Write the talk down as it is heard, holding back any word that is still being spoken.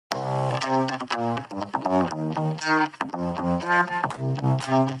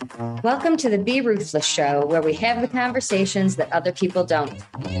Welcome to the Be Ruthless Show, where we have the conversations that other people don't,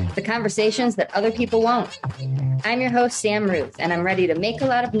 the conversations that other people won't. I'm your host, Sam Ruth, and I'm ready to make a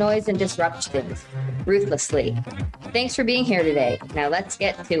lot of noise and disrupt things ruthlessly. Thanks for being here today. Now let's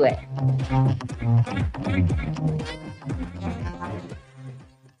get to it.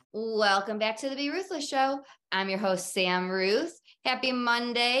 Welcome back to the Be Ruthless Show. I'm your host, Sam Ruth. Happy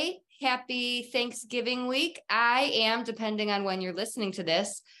Monday. Happy Thanksgiving week. I am, depending on when you're listening to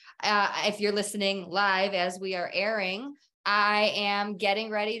this, if you're listening live as we are airing, I am getting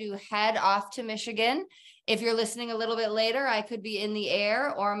ready to head off to Michigan. If you're listening a little bit later, I could be in the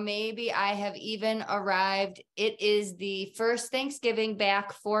air, or maybe I have even arrived. It is the first Thanksgiving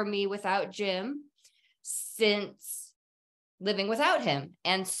back for me without Jim since living without him.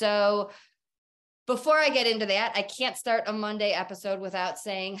 And so before I get into that, I can't start a Monday episode without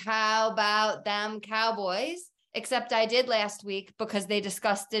saying, how about them Cowboys? Except I did last week because they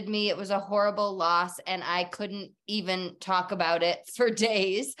disgusted me. It was a horrible loss and I couldn't even talk about it for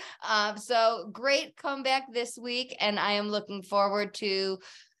days. So great comeback this week. And I am looking forward to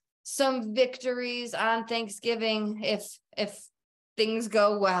some victories on Thanksgiving if things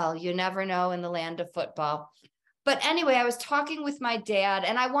go well. You never know in the land of football. But anyway, I was talking with my dad,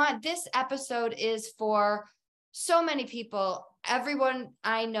 and this episode is for so many people. Everyone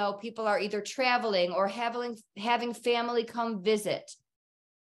I know, people are either traveling or having family come visit,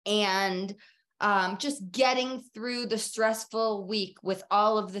 and just getting through the stressful week with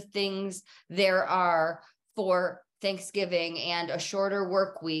all of the things there are for Thanksgiving and a shorter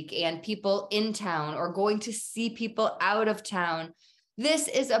work week and people in town or going to see people out of town. This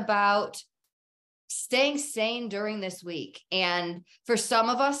is about staying sane during this week. And for some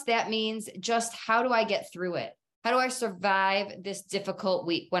of us, that means just how do I get through it? How do I survive this difficult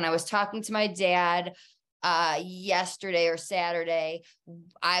week? When I was talking to my dad yesterday or Saturday,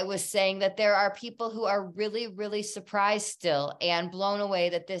 I was saying that there are people who are really, really surprised still and blown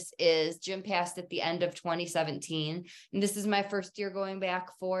away that Jim passed at the end of 2017. And this is my first year going back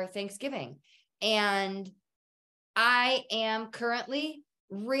for Thanksgiving. And I am currently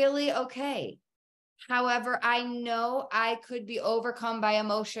really okay. However, I know I could be overcome by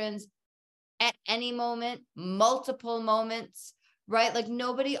emotions at any moment, multiple moments, right? Like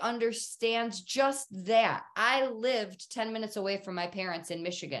nobody understands just that. I lived 10 minutes away from my parents in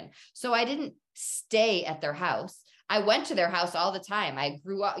Michigan. So I didn't stay at their house. I went to their house all the time. I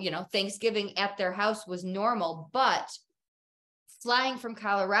grew up, Thanksgiving at their house was normal, but flying from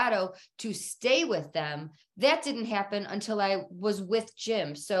Colorado to stay with them, that didn't happen until I was with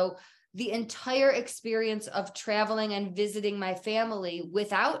Jim. So the entire experience of traveling and visiting my family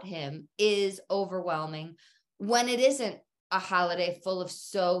without him is overwhelming when it isn't a holiday full of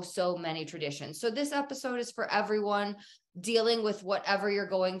so many traditions. So this episode is for everyone dealing with whatever you're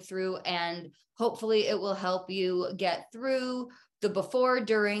going through, and hopefully it will help you get through the before,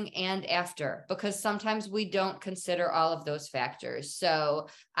 during, and after, because sometimes we don't consider all of those factors. So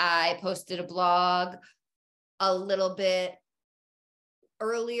I posted a blog a little bit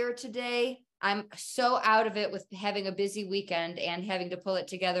earlier today. I'm so out of it with having a busy weekend and having to pull it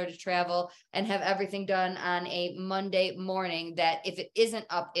together to travel and have everything done on a Monday morning that if it isn't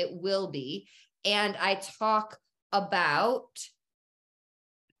up, it will be. And I talk about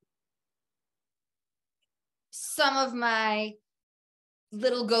some of my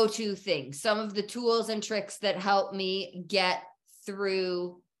little go-to things, some of the tools and tricks that help me get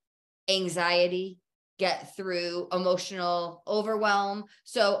through anxiety, get through emotional overwhelm.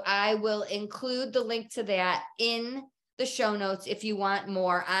 So I will include the link to that in the show notes if you want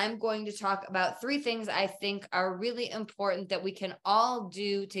more. I'm going to talk about 3 things I think are really important that we can all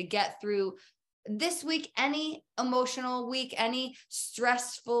do to get through this week, any emotional week, any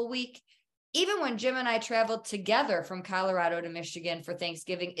stressful week. Even when Jim and I traveled together from Colorado to Michigan for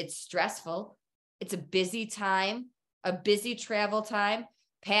Thanksgiving, it's stressful. It's a busy time, a busy travel time.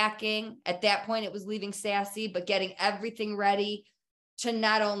 Packing. At that point, it was leaving Sassy, but getting everything ready to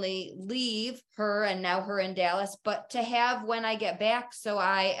not only leave her and now her in Dallas, but to have when I get back, so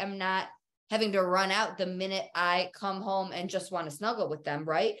I am not having to run out the minute I come home and just want to snuggle with them,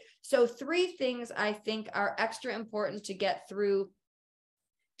 right? So 3 things I think are extra important to get through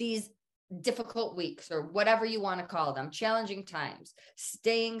these difficult weeks, or whatever you want to call them, challenging times,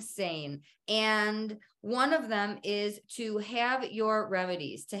 staying sane. And one of them is to have your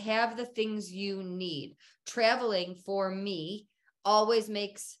remedies, to have the things you need. Traveling for me always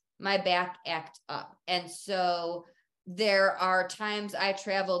makes my back act up. And so there are times I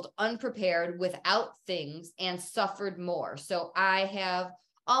traveled unprepared without things and suffered more. So I have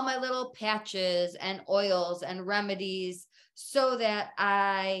all my little patches and oils and remedies so that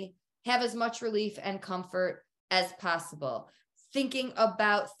I have as much relief and comfort as possible. Thinking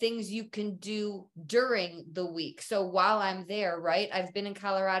about things you can do during the week. So while I'm there, right, I've been in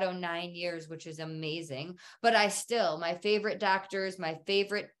Colorado 9 years, which is amazing, but my favorite doctors, my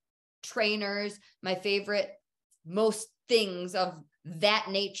favorite trainers, my favorite most things of that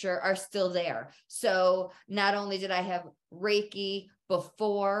nature are still there. So not only did I have Reiki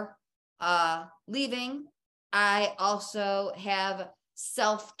before leaving, I also have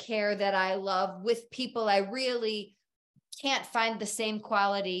self-care that I love with people I really can't find the same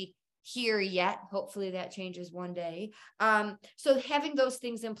quality here yet. Hopefully that changes one day. So having those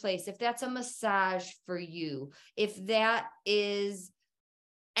things in place, if that's a massage for you, if that is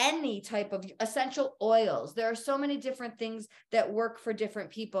any type of essential oils, there are so many different things that work for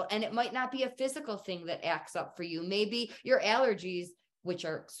different people. And it might not be a physical thing that acts up for you. Maybe your allergies, which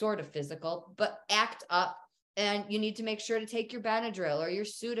are sort of physical, but act up and you need to make sure to take your Benadryl or your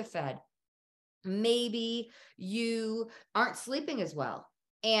Sudafed. Maybe you aren't sleeping as well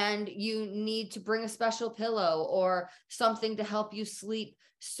and you need to bring a special pillow or something to help you sleep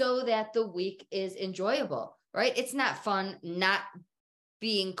so that the week is enjoyable, right? It's not fun not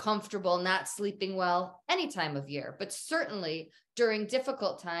being comfortable, not sleeping well any time of year, but certainly during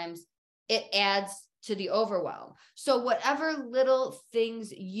difficult times, it adds to the overwhelm. So whatever little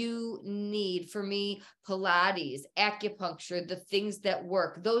things you need, for me, Pilates, acupuncture, the things that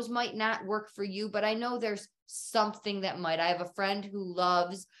work, those might not work for you, but I know there's something that might. I have a friend who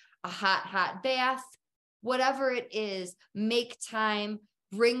loves a hot bath. Whatever it is, make time,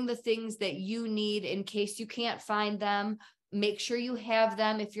 bring the things that you need in case you can't find them. Make sure you have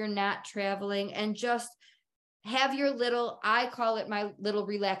them if you're not traveling, and just have your little, I call it my little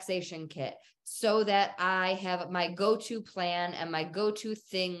relaxation kit, so that I have my go-to plan and my go-to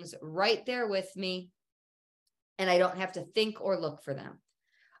things right there with me, and I don't have to think or look for them.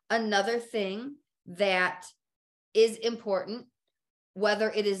 Another thing that is important,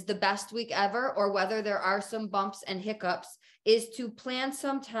 whether it is the best week ever or whether there are some bumps and hiccups, is to plan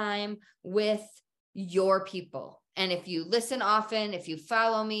some time with your people. And if you listen often, if you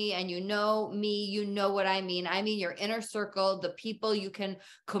follow me and you know what I mean. I mean your inner circle, the people you can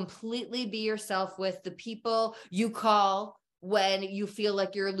completely be yourself with, the people you call when you feel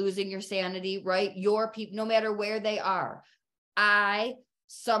like you're losing your sanity, right? Your people, no matter where they are.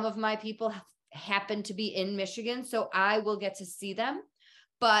 Some of my people happen to be in Michigan, so I will get to see them.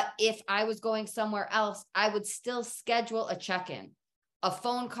 But if I was going somewhere else, I would still schedule a check-in, a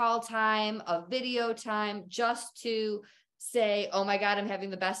phone call time, a video time, just to say, oh my God, I'm having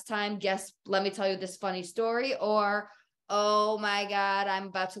the best time. Let me tell you this funny story. Or, oh my God, I'm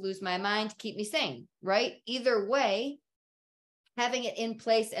about to lose my mind. Keep me sane, right? Either way, having it in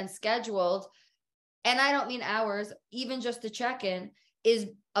place and scheduled, and I don't mean hours, even just a check-in is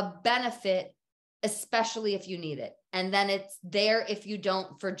a benefit, especially if you need it. And then it's there if you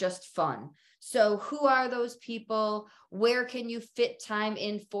don't, for just fun. So who are those people? Where can you fit time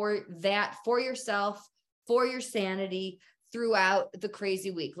in for that, for yourself, for your sanity throughout the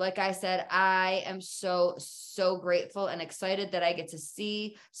crazy week? Like I said, I am so, so grateful and excited that I get to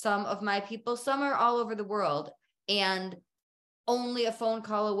see some of my people. Some are all over the world and only a phone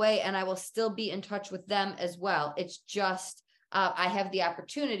call away, and I will still be in touch with them as well. It's just, I have the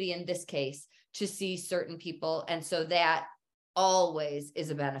opportunity in this case to see certain people. And so that always is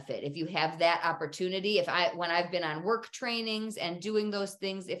a benefit. If you have that opportunity, when I've been on work trainings and doing those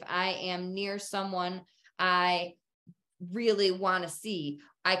things, if I am near someone I really want to see,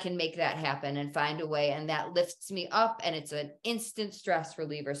 I can make that happen and find a way. And that lifts me up, and it's an instant stress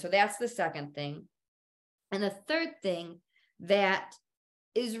reliever. So that's the second thing. And the third thing that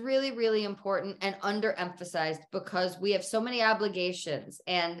is really, really important and underemphasized, because we have so many obligations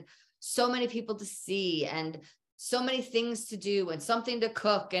and so many people to see and so many things to do and something to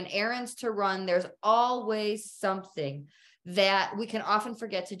cook and errands to run. There's always something that we can often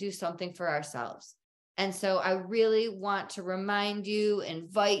forget to do something for ourselves. And so I really want to remind you,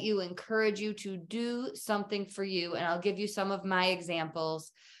 invite you, encourage you to do something for you. And I'll give you some of my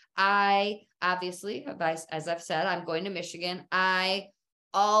examples. I obviously, as I've said, I'm going to Michigan. I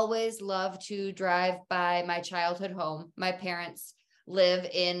always love to drive by my childhood home. My parents live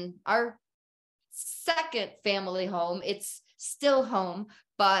in our second family home. It's still home,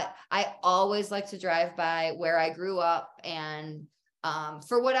 but I always like to drive by where I grew up. And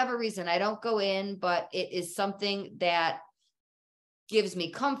for whatever reason, I don't go in, but it is something that gives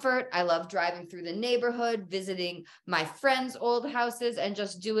me comfort. I love driving through the neighborhood, visiting my friends' old houses, and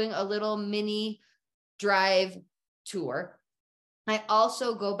just doing a little mini drive tour. I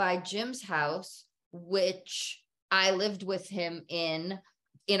also go by Jim's house, which I lived with him in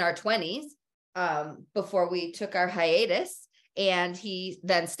our 20s, before we took our hiatus. And he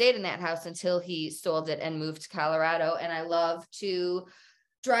then stayed in that house until he sold it and moved to Colorado. And I love to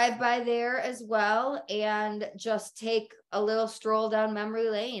drive by there as well and just take a little stroll down memory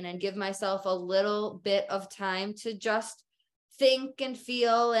lane and give myself a little bit of time to just think and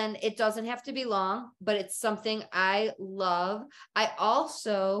feel. And it doesn't have to be long, but it's something I love. I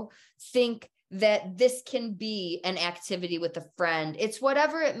also think that this can be an activity with a friend. It's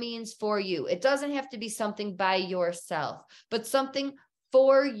whatever it means for you. It doesn't have to be something by yourself, but something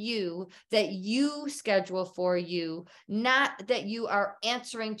for you that you schedule for you, not that you are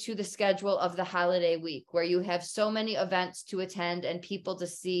answering to the schedule of the holiday week where you have so many events to attend and people to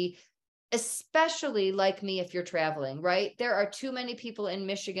see, especially like me if you're traveling, right? There are too many people in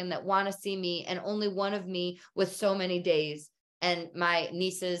Michigan that want to see me and only one of me with so many days. And my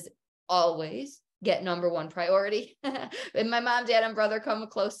nieces always get number one priority. And my mom, dad, and brother come a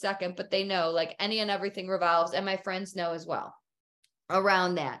close second, but they know like any and everything revolves, and my friends know as well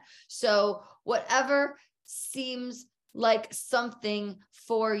around that. So whatever seems like something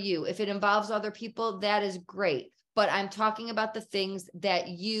for you, if it involves other people, that is great. But I'm talking about the things that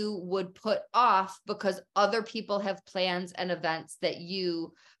you would put off because other people have plans and events that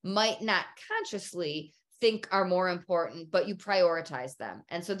you might not consciously think are more important, but you prioritize them.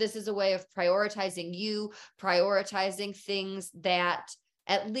 And so this is a way of prioritizing you, prioritizing things that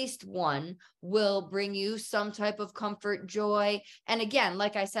at least one will bring you some type of comfort, joy. And again,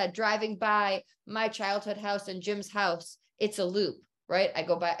 like I said, driving by my childhood house and Jim's house, it's a loop, right? I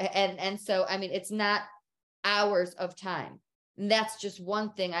go by and so, I mean, it's not hours of time. And that's just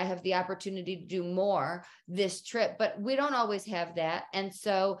one thing. I have the opportunity to do more this trip, but we don't always have that. And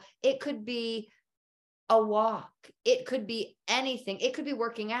so it could be a walk. It could be anything. It could be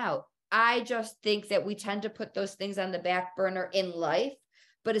working out. I just think that we tend to put those things on the back burner in life,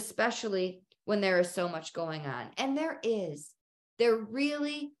 but especially when there is so much going on. And there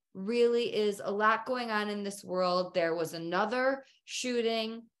really, really is a lot going on in this world. There was another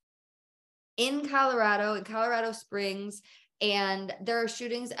shooting in Colorado Springs, and there are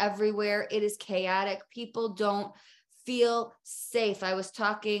shootings everywhere. It is chaotic. People don't feel safe. I was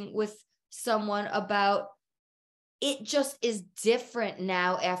talking with someone about it just is different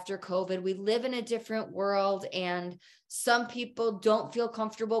now after COVID. We live in a different world, and some people don't feel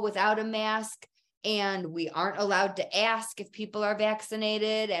comfortable without a mask, and we aren't allowed to ask if people are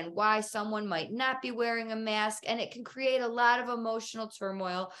vaccinated and why someone might not be wearing a mask. And it can create a lot of emotional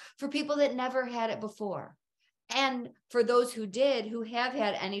turmoil for people that never had it before. And for those who have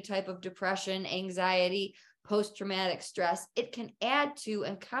had any type of depression, anxiety, post-traumatic stress, it can add to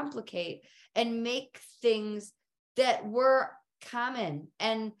and complicate and make things that were common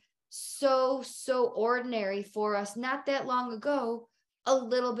and so ordinary for us not that long ago, a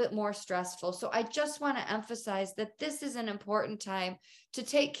little bit more stressful. So I just want to emphasize that this is an important time to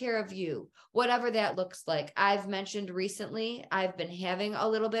take care of you, whatever that looks like. I've mentioned recently, I've been having a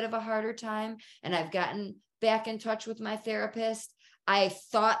little bit of a harder time, and I've gotten back in touch with my therapist. I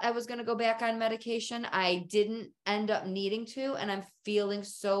thought I was going to go back on medication. I didn't end up needing to, and I'm feeling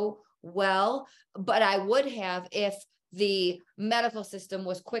so well, but I would have if the medical system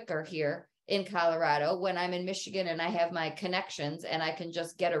was quicker here in Colorado. When I'm in Michigan and I have my connections and I can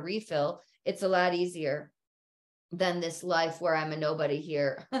just get a refill, it's a lot easier than this life where I'm a nobody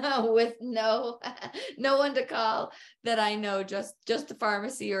here with no one to call that I know, just a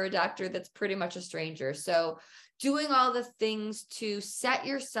pharmacy or a doctor that's pretty much a stranger. So doing all the things to set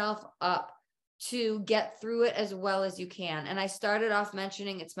yourself up to get through it as well as you can. And I started off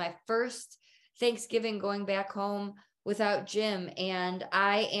mentioning it's my first Thanksgiving going back home without Jim, and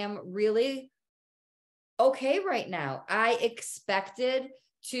I am really okay right now. I expected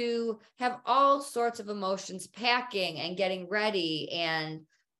to have all sorts of emotions, packing and getting ready, and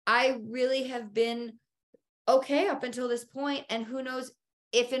I really have been okay up until this point. And who knows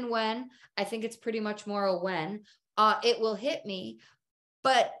if and when, I think it's pretty much more a when, it will hit me,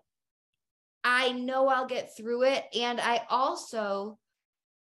 but I know I'll get through it. And I also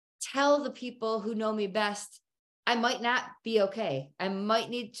tell the people who know me best, I might not be okay. I might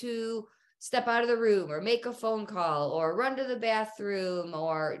need to step out of the room or make a phone call or run to the bathroom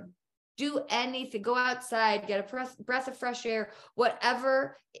or do anything, go outside, get a breath of fresh air,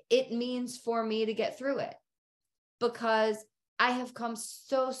 whatever it means for me to get through it. Because I have come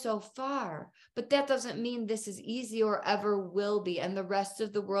so far, but that doesn't mean this is easy or ever will be. And the rest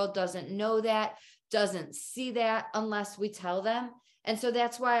of the world doesn't know that, doesn't see that unless we tell them. And so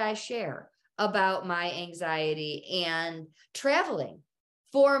that's why I share. about my anxiety. And traveling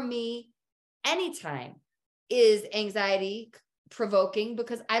for me anytime is anxiety provoking,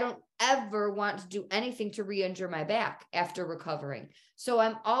 because I don't ever want to do anything to re-injure my back after recovering. So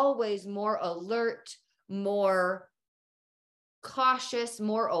I'm always more alert, more cautious,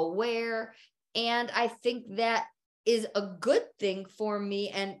 more aware. And I think that is a good thing for me,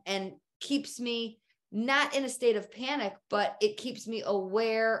 and keeps me not in a state of panic, but it keeps me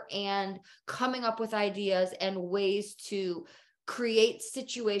aware and coming up with ideas and ways to create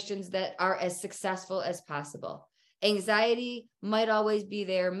situations that are as successful as possible. Anxiety might always be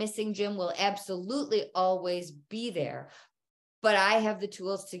there. Missing gym will absolutely always be there, but I have the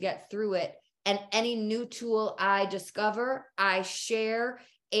tools to get through it. And any new tool I discover, I share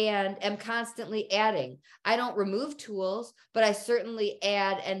and am constantly adding. I don't remove tools, but I certainly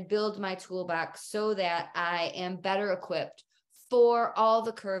add and build my toolbox so that I am better equipped for all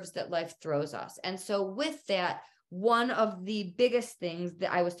the curves that life throws us. And so with that, one of the biggest things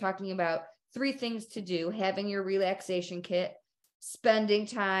that I was talking about, 3 things to do: having your relaxation kit, spending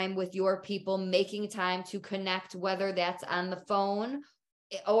time with your people, making time to connect, whether that's on the phone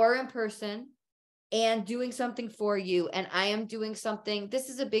or in person, and doing something for you. And I am doing something, this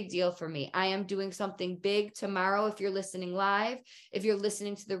is a big deal for me. I am doing something big tomorrow. If you're listening live, if you're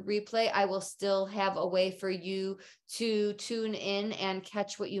listening to the replay, I will still have a way for you to tune in and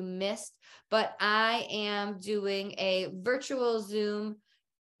catch what you missed. But I am doing a virtual Zoom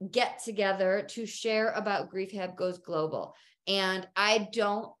get together to share about Grief Hab Goes Global. And I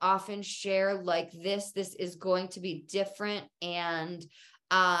don't often share like this. This is going to be different, and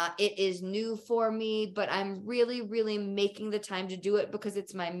it is new for me, but I'm really, really making the time to do it because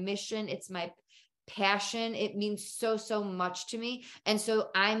it's my mission. It's my passion. It means so, so much to me. And so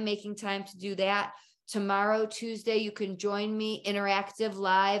I'm making time to do that. Tomorrow, Tuesday, you can join me interactive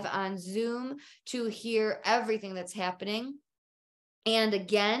live on Zoom to hear everything that's happening. And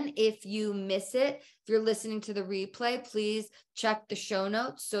again, if you miss it, if you're listening to the replay, please check the show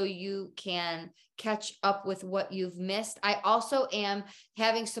notes so you can catch up with what you've missed. I also am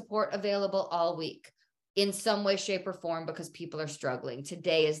having support available all week in some way, shape, or form because people are struggling.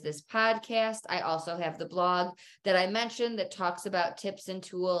 Today is this podcast. I also have the blog that I mentioned that talks about tips and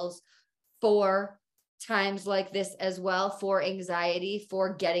tools for times like this as well, for anxiety,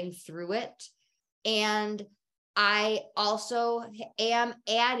 for getting through it. And I also am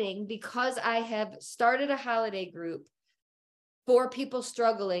adding, because I have started a holiday group for people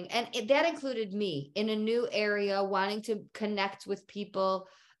struggling, and that included me in a new area, wanting to connect with people.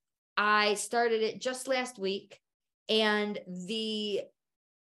 I started it just last week, and the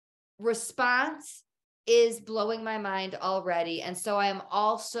response is blowing my mind already. And so I am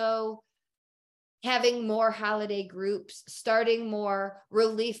also having more holiday groups, starting more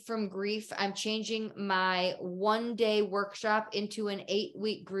relief from grief. I'm changing my 1-day workshop into an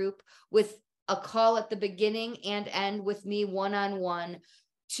 8-week group with a call at the beginning and end with me one-on-one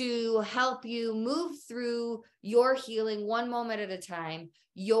to help you move through your healing one moment at a time,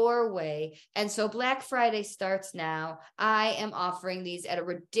 your way. And so Black Friday starts now. I am offering these at a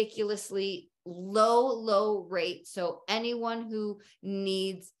ridiculously low rate. So anyone who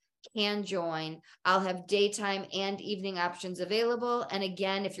needs can join. I'll have daytime and evening options available. And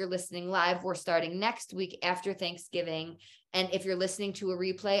again, if you're listening live, we're starting next week after Thanksgiving. And if you're listening to a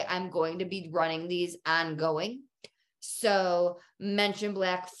replay, I'm going to be running these ongoing. So mention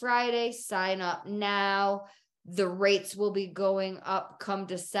Black Friday, sign up now. The rates will be going up come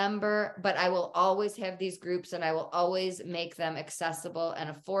December, but I will always have these groups and I will always make them accessible and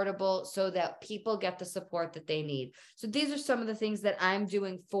affordable so that people get the support that they need. So these are some of the things that I'm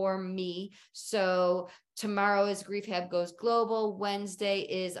doing for me. So tomorrow is Grief Hab Goes Global. Wednesday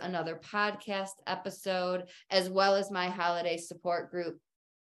is another podcast episode, as well as my holiday support group.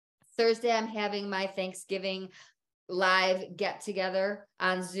 Thursday, I'm having my Thanksgiving live get together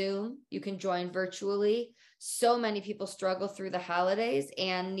on Zoom. You can join virtually. So many people struggle through the holidays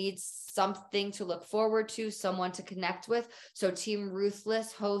and need something to look forward to, someone to connect with. So Team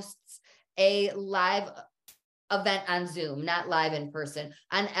Ruthless hosts a live event on Zoom, not live in person,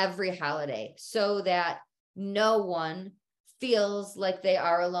 on every holiday so that no one feels like they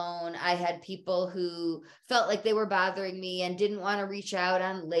are alone. I had people who felt like they were bothering me and didn't want to reach out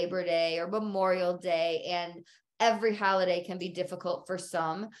on Labor Day or Memorial Day, and every holiday can be difficult for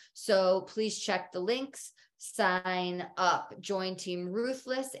some. So please check the links, sign up, join Team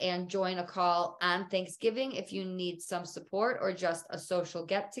Ruthless, and join a call on Thanksgiving if you need some support or just a social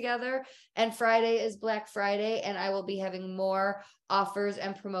get together. And Friday is Black Friday, and I will be having more offers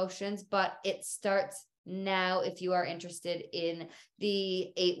and promotions, but it starts Now, if you are interested in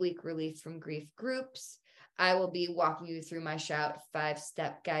the 8-week relief from grief groups, I will be walking you through my Shout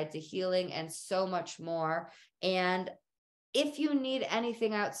 5-step guide to healing and so much more. And if you need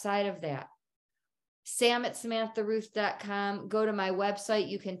anything outside of that, sam@samantharuth.com. Go to my website.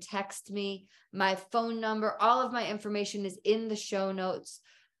 You can text me. My phone number, all of my information is in the show notes.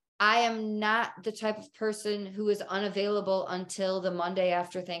 I am not the type of person who is unavailable until the Monday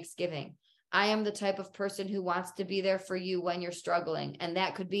after Thanksgiving. I am the type of person who wants to be there for you when you're struggling. And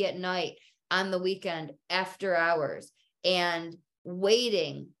that could be at night, on the weekend, after hours. And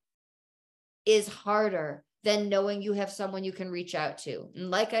waiting is harder than knowing you have someone you can reach out to. And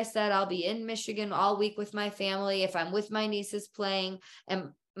like I said, I'll be in Michigan all week with my family. If I'm with my nieces playing and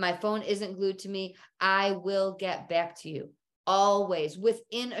my phone isn't glued to me, I will get back to you always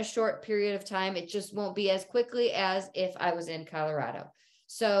within a short period of time. It just won't be as quickly as if I was in Colorado.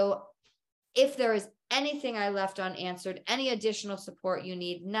 So if there is anything I left unanswered, any additional support you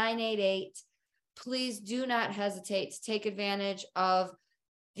need, 988, please do not hesitate to take advantage of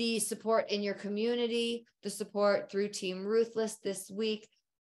the support in your community, the support through Team Ruthless this week.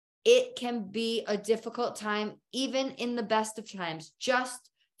 It can be a difficult time, even in the best of times, just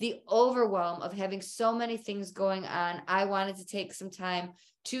the overwhelm of having so many things going on. I wanted to take some time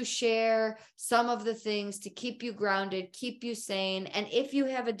to share some of the things to keep you grounded, keep you sane. And if you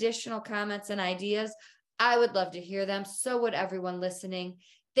have additional comments and ideas, I would love to hear them. So would everyone listening.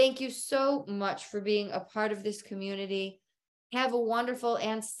 Thank you so much for being a part of this community. Have a wonderful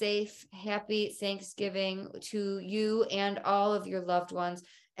and safe, happy Thanksgiving to you and all of your loved ones.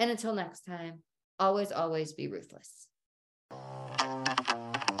 And until next time, always, always be ruthless.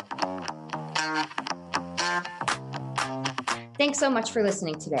 Thanks so much for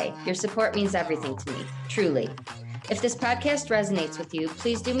listening today. Your support means everything to me, truly. If this podcast resonates with you,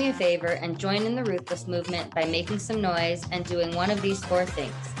 please do me a favor and join in the Ruthless movement by making some noise and doing one of these 4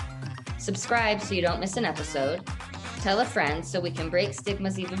 things. Subscribe so you don't miss an episode. Tell a friend so we can break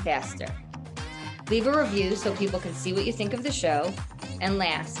stigmas even faster. Leave a review so people can see what you think of the show. And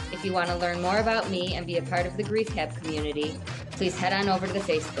last, if you want to learn more about me and be a part of the Grief Hab community, please head on over to the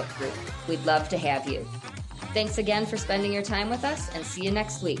Facebook group. We'd love to have you. Thanks again for spending your time with us, and see you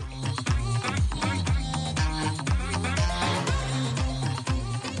next week.